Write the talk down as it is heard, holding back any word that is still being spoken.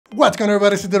What's going on,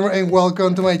 everybody? It's Denver and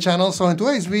welcome to my channel. So in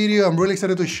today's video, I'm really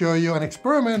excited to show you an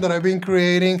experiment that I've been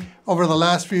creating over the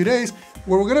last few days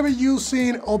where we're going to be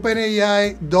using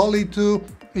OpenAI DALL 2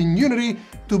 in Unity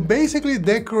to basically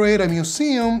decorate a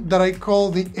museum that I call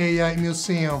the AI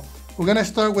Museum. We're going to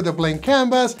start with a blank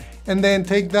canvas and then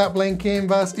take that blank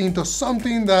canvas into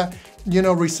something that,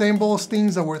 resembles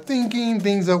things that we're thinking,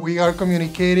 things that we are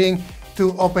communicating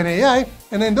to OpenAI.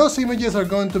 And then those images are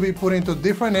going to be put into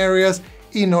different areas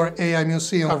in our AI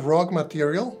museum. A rock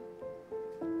material,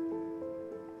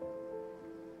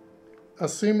 a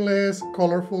seamless,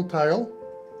 colorful tile,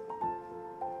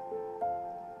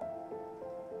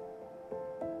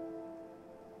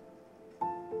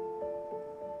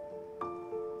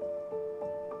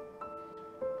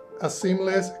 a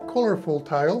seamless, colorful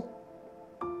tile,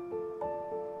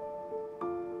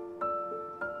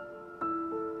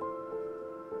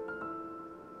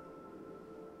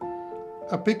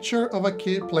 a picture of a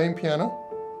kid playing piano,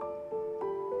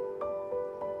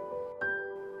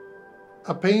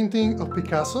 a painting of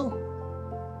Picasso,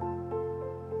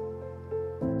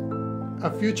 a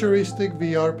futuristic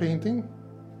VR painting,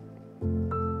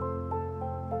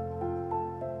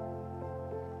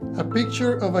 a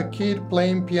picture of a kid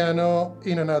playing piano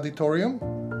in an auditorium,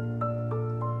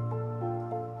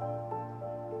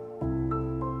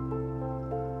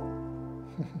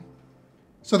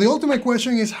 So the ultimate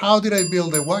question is, how did I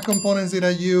build it? What components did I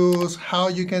use? How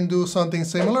you can do something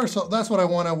similar? So that's what I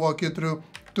want to walk you through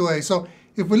today. So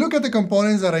if we look at the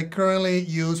components that I currently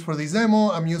use for this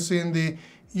demo, I'm using the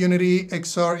Unity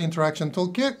XR Interaction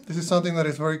Toolkit. This is something that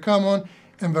is very common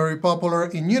and very popular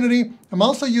in Unity. I'm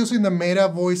also using the Meta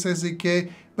Voice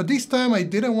SDK, but this time I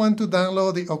didn't want to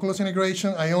download the Oculus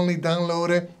integration. I only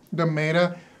downloaded the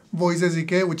Meta Voice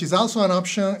SDK, which is also an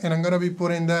option, and I'm going to be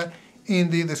putting that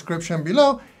in the description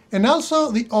below. And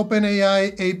also the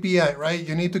OpenAI API, right?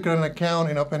 You need to create an account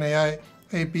in OpenAI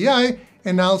API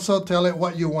and also tell it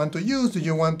what you want to use. Do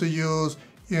you want to use,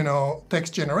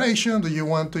 text generation? Do you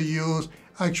want to use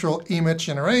actual image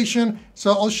generation?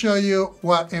 So I'll show you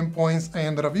what endpoints I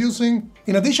ended up using.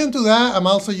 In addition to that, I'm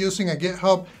also using a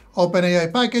GitHub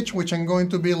OpenAI package, which I'm going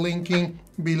to be linking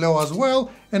below as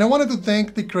well. And I wanted to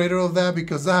thank the creator of that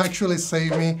because that actually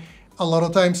saved me a lot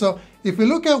of time. So if we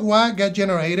look at what got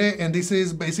generated, and this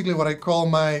is basically what I call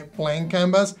my blank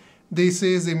canvas. This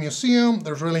is the museum.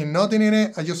 There's really nothing in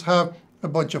it. I just have a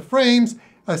bunch of frames,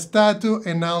 a statue,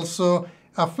 and also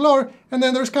a floor. And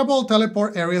then there's a couple of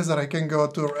teleport areas that I can go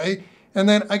to, right? And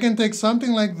then I can take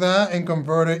something like that and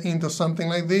convert it into something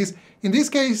like this. In this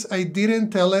case, I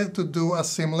didn't tell it to do a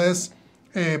seamless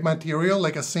material,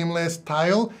 like a seamless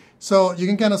tile. So you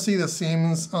can kind of see the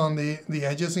seams on the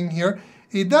edges in here.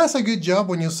 It does a good job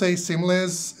when you say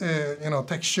seamless,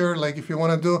 texture. Like if you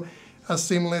want to do a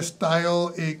seamless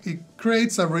tile, it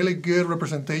creates a really good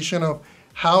representation of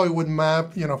how it would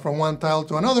map, from one tile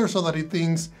to another, so that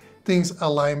things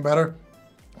align better.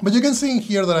 But you can see in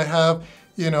here that I have,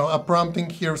 a prompting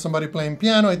here of somebody playing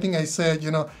piano. I think I said,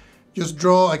 just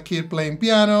draw a kid playing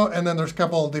piano, and then there's a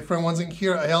couple of different ones in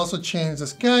here. I also changed the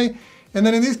sky, and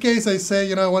then in this case I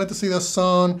say, I wanted to see the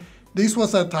sun. This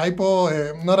was a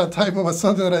typo, not a typo, but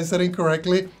something that I said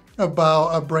incorrectly about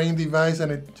a brain device,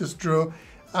 and it just drew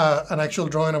an actual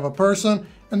drawing of a person.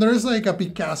 And there is like a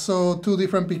Picasso, two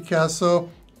different Picasso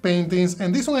paintings.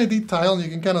 And this one I did tile, and you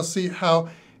can kind of see how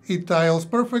it tiles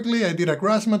perfectly. I did a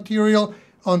grass material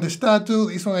on the statue.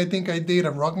 This one I think I did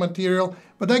a rock material,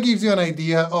 but that gives you an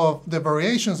idea of the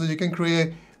variations that you can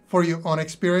create for your own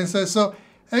experiences. So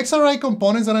XRI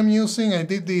components that I'm using, I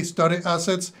did the started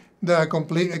assets, the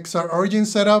complete XR origin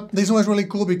setup. This one is really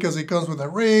cool because it comes with a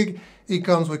rig, it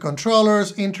comes with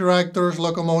controllers, interactors,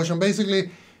 locomotion.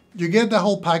 Basically, you get the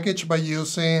whole package by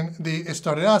using the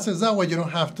started assets. That way you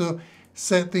don't have to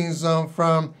set things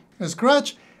from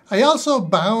scratch. I also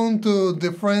bound to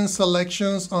different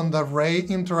selections on the Ray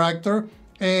interactor.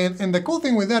 And the cool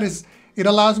thing with that is it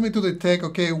allows me to detect,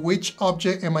 okay, which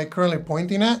object am I currently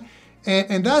pointing at?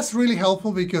 And that's really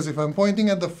helpful because if I'm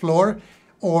pointing at the floor,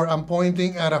 or I'm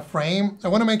pointing at a frame, I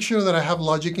want to make sure that I have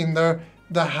logic in there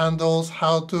that handles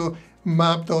how to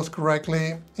map those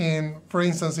correctly. In, for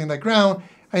instance, in the ground,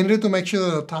 I needed to make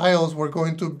sure that the tiles were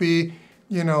going to be,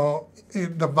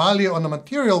 the value on the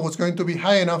material was going to be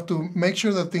high enough to make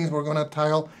sure that things were going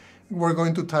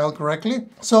to tile correctly.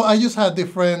 So I just had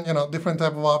different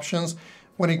type of options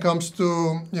when it comes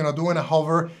to, doing a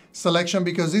hover selection,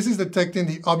 because this is detecting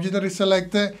the object that is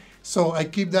selected. So I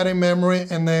keep that in memory,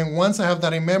 and then once I have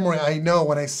that in memory, I know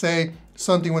when I say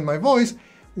something with my voice,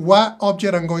 what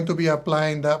object I'm going to be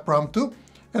applying that prompt to.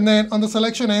 And then on the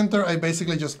selection enter, I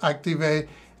basically just activate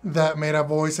that Meta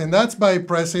voice, and that's by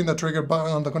pressing the trigger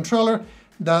button on the controller.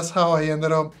 That's how I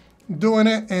ended up doing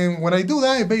it. And when I do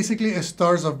that, it basically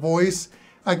starts a voice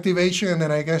activation, and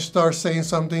then I can start saying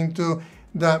something to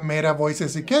that Meta Voice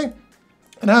SDK.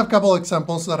 And I have a couple of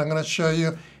examples that I'm going to show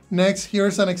you next.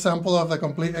 Here's an example of the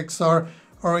complete XR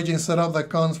origin setup that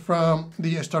comes from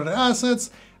the starter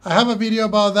assets. I have a video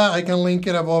about that. I can link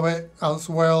it above it as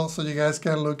well so you guys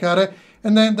can look at it.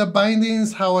 And then the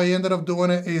bindings, how I ended up doing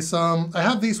it is I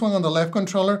have this one on the left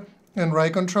controller and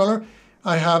right controller.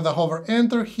 I have the hover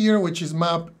enter here, which is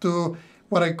mapped to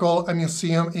what I call a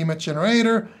museum image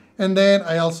generator. And then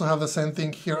I also have the same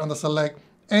thing here on the select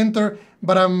enter,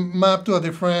 but I'm mapped to a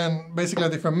different, basically a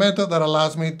different method that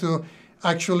allows me to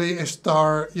actually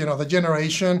start, the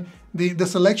generation, the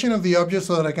selection of the object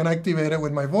so that I can activate it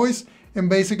with my voice and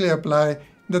basically apply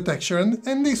the texture.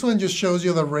 And this one just shows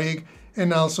you the rig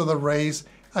and also the raise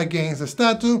against the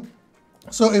statue.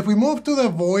 So if we move to the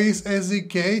Voice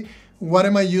SDK, what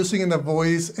am I using in the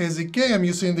Voice SDK? I'm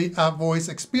using the App Voice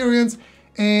Experience,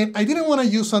 and I didn't want to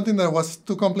use something that was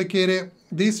too complicated.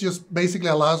 This just basically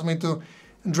allows me to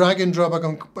drag and drop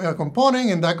a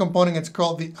component, and that component is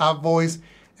called the App Voice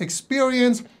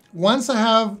Experience. Once I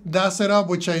have that set up,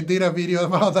 which I did a video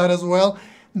about that as well,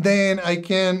 then I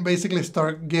can basically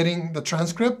start getting the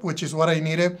transcript, which is what I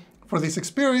needed for this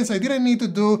experience. I didn't need to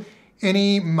do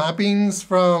any mappings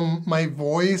from my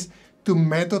voice to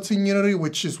methods in Unity,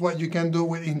 which is what you can do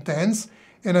with intents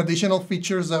and additional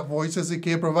features that Voice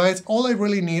SDK provides. All I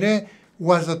really needed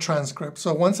was a transcript.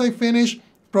 So once I finish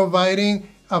providing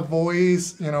a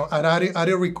voice, an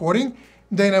audio recording,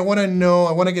 then I want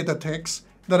to get the text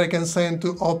that I can send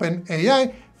to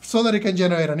OpenAI so that it can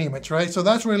generate an image, right? So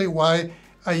that's really why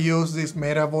I use this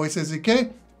Meta Voice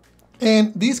SDK.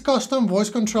 And this custom voice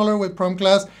controller with prompt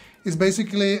class is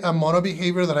basically a mono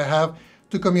behavior that I have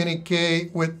to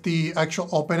communicate with the actual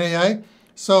OpenAI.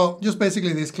 So just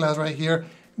basically this class right here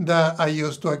that I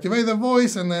use to activate the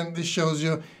voice, and then this shows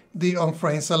you the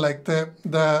on-frame selected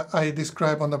that I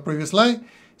described on the previous slide.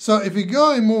 So if we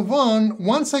go and move on,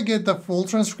 once I get the full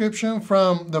transcription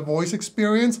from the voice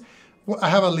experience, I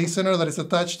have a listener that is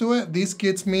attached to it. This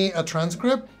gets me a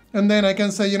transcript, and then I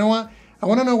can say, you know what? I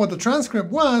want to know what the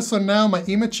transcript was. So now my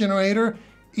image generator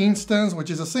instance, which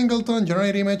is a singleton,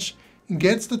 generate image,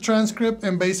 gets the transcript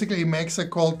and basically makes a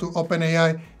call to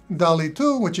OpenAI DALL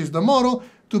 2, which is the model,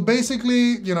 to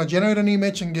basically generate an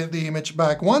image and get the image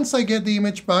back. Once I get the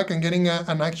image back, I'm getting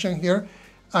an action here,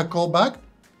 a callback.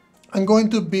 I'm going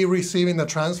to be receiving the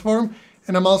transform,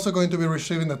 and I'm also going to be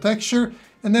receiving the texture.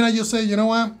 And then I just say, you know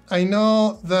what? I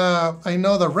know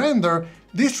the render.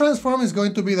 This transform is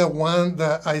going to be the one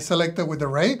that I selected with the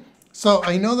ray. So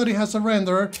I know that it has a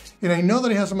renderer, and I know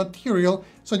that it has a material.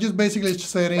 So just basically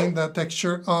setting the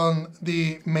texture on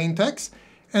the main text,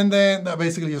 and then that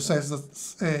basically just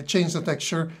says change the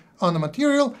texture on the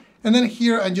material. And then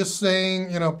here I'm just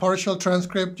saying, partial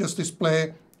transcript, just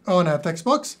display on a text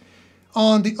box.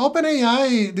 On the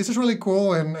OpenAI, this is really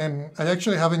cool, and I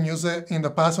actually haven't used it in the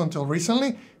past until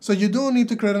recently. So you do need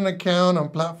to create an account on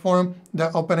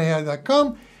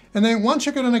platform.openai.com. And then once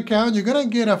you get an account, you're gonna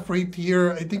get a free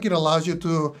tier. I think it allows you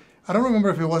to, I don't remember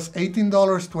if it was $18,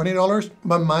 $20,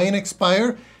 but mine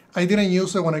expired. I didn't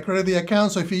use it when I created the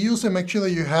account. So if you use it, make sure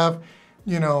that you have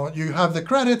the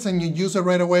credits and you use it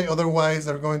right away. Otherwise,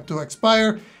 they're going to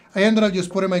expire. I ended up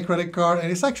just putting my credit card,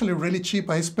 and it's actually really cheap.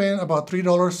 I spent about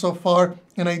 $3 so far,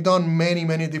 and I've done many,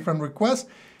 many different requests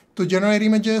to generate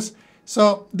images.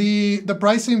 So the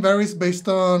pricing varies based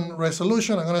on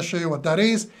resolution. I'm gonna show you what that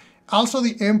is. Also,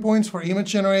 the endpoints for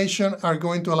image generation are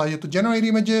going to allow you to generate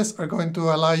images, are going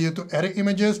to allow you to edit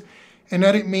images. And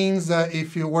edit means that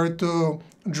if you were to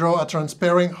draw a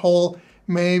transparent hole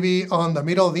maybe on the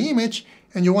middle of the image,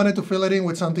 and you wanted to fill it in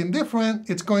with something different,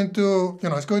 it's going to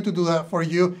do that for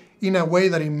you in a way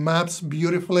that it maps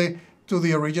beautifully to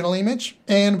the original image.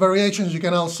 And variations, you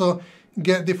can also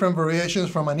get different variations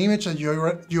from an image that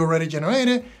you already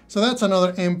generated. So that's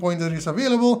another endpoint that is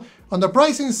available. On the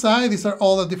pricing side, these are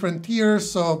all the different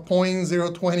tiers. So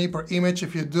 0.020 per image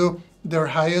if you do their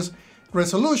highest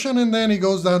resolution, and then it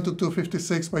goes down to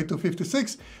 256 by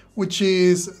 256,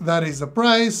 that is the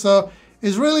price. So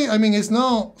it's really, it's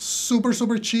not super,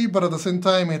 super cheap, but at the same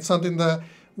time, it's something that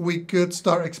we could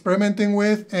start experimenting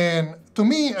with. And to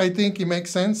me, I think it makes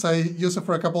sense. I use it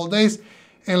for a couple of days.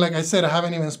 And like I said, I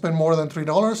haven't even spent more than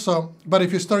 $3. So, but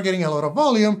if you start getting a lot of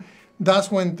volume,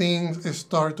 that's when things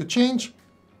start to change.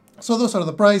 So those are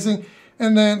the pricing.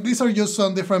 And then these are just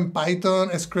some different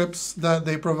Python scripts that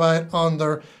they provide on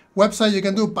their website. You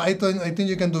can do Python, I think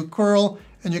you can do curl,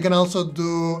 and you can also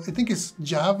do, I think it's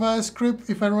JavaScript,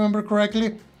 if I remember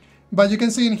correctly. But you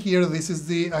can see in here, this is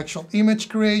the actual image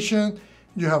creation.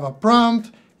 You have a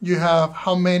prompt. You have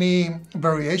how many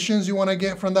variations you want to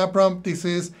get from that prompt. This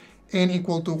is n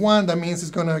equal to 1. That means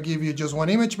it's going to give you just one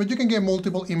image, but you can get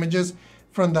multiple images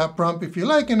from that prompt if you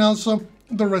like, and also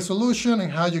the resolution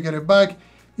and how you get it back.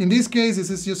 In this case, this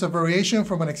is just a variation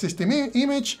from an existing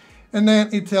image, and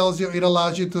then it tells you, it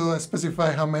allows you to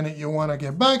specify how many you want to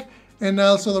get back, and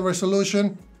also the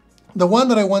resolution. The one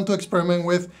that I want to experiment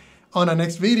with on a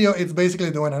next video, it's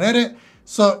basically doing an edit.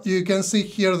 So you can see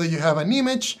here that you have an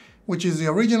image, which is the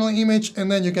original image,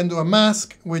 and then you can do a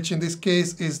mask, which in this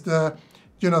case is the,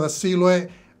 the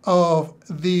silhouette of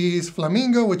this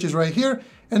flamingo, which is right here.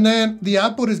 And then the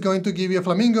output is going to give you a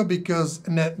flamingo because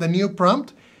the new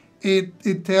prompt,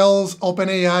 it tells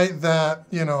OpenAI that,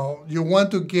 you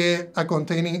want to get a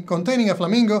containing a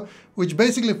flamingo, which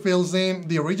basically fills in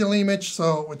the original image,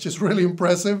 which is really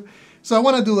impressive. So I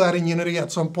want to do that in Unity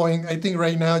at some point. I think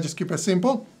right now, just keep it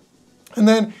simple. And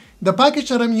then the package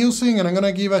that I'm using, and I'm going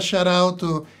to give a shout out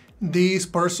to this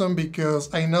person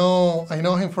because I know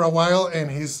him for a while and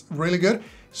he's really good.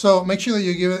 So make sure that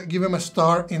you give him a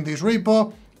star in this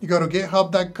repo. You go to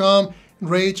github.com,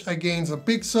 Rage Against a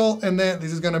Pixel, and then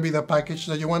this is going to be the package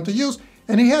that you want to use.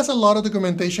 And he has a lot of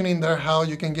documentation in there how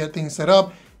you can get things set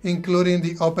up, including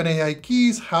the OpenAI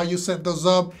keys, how you set those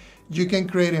up. You can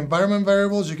create environment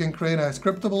variables, you can create a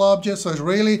scriptable object. So it's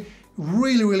really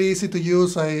easy to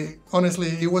use. Honestly,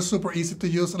 it was super easy to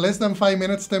use. Less than 5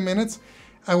 minutes, 10 minutes,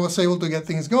 I was able to get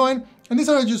things going. And these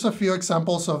are just a few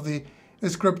examples of the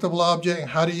scriptable object and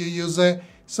how do you use it.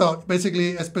 So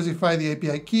basically, I specify the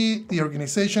API key, the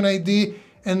organization ID,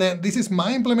 and then this is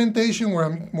my implementation where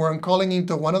I'm calling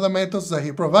into one of the methods that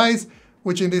he provides,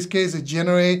 which in this case is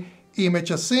generate image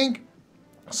async.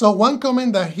 So one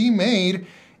comment that he made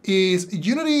is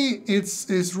Unity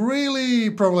is really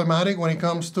problematic when it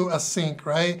comes to async,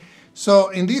 right? So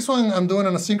in this one, I'm doing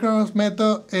an asynchronous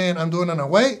method and I'm doing an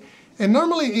await. And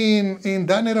normally in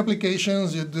 .NET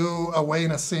applications, you do await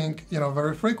and async,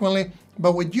 very frequently.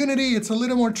 But with Unity, it's a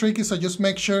little more tricky. So just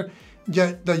make sure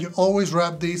that you always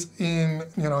wrap this in,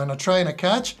 in a try and a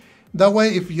catch. That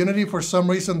way, if Unity for some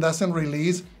reason doesn't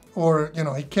release or,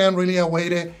 it can't really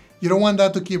await it, you don't want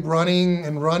that to keep running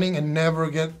and never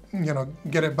get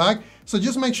it back. So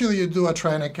just make sure that you do a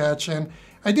try and a catch. And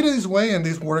I did it this way and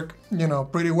this worked,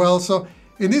 pretty well. So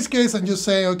in this case, I'm just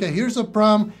saying, okay, here's a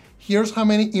prompt. Here's how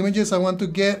many images I want to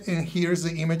get, and here's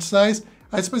the image size.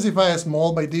 I specify a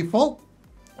small by default.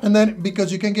 And then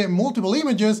because you can get multiple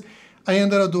images, I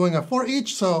ended up doing a for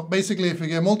each. So basically, if you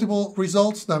get multiple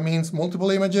results, that means multiple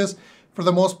images. For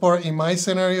the most part, in my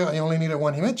scenario, I only needed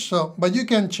one image. But you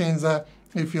can change that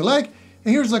if you like.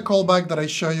 And here's a callback that I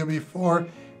showed you before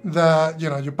that,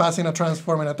 you pass in a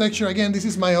transform and a texture. Again, this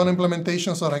is my own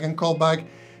implementation, so that I can call back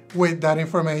with that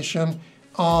information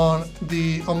on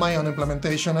my own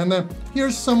implementation. And then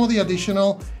here's some of the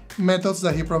additional methods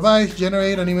that he provides.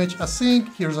 Generate an image async.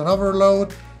 Here's an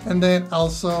overload. And then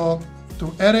also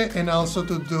to edit and also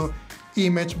to do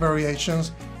image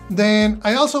variations. Then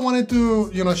I also wanted to,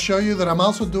 show you that I'm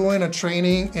also doing a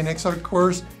training and XR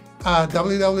course at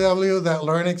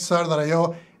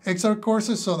www.learnxr.io XR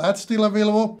courses. So that's still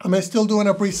available. I'm still doing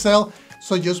a pre-sale.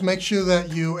 So just make sure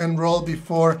that you enroll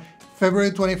before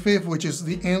February 25th, which is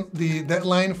the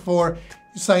deadline for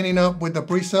signing up with the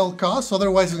pre-sale cost.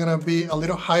 Otherwise, it's going to be a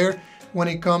little higher when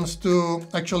it comes to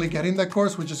actually getting the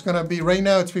course, which is going to be right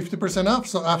now, it's 50% off.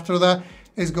 So after that,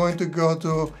 it's going to go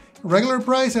to regular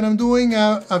price. And I'm doing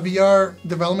a VR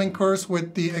development course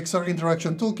with the XR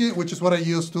Interaction Toolkit, which is what I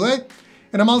use today.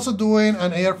 And I'm also doing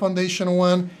an AR Foundation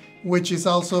one, which is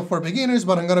also for beginners,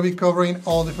 but I'm going to be covering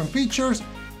all different features.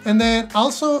 And then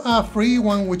also a free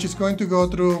one, which is going to go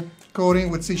through coding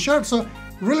with C#. So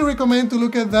really recommend to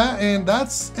look at that. And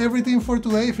that's everything for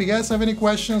today. If you guys have any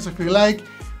questions, if you like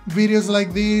videos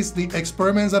like these, the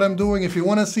experiments that I'm doing, if you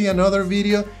want to see another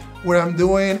video where I'm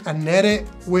doing an edit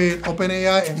with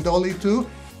OpenAI and DALL 2,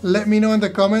 let me know in the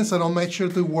comments and I'll make sure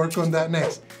to work on that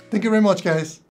next. Thank you very much, guys.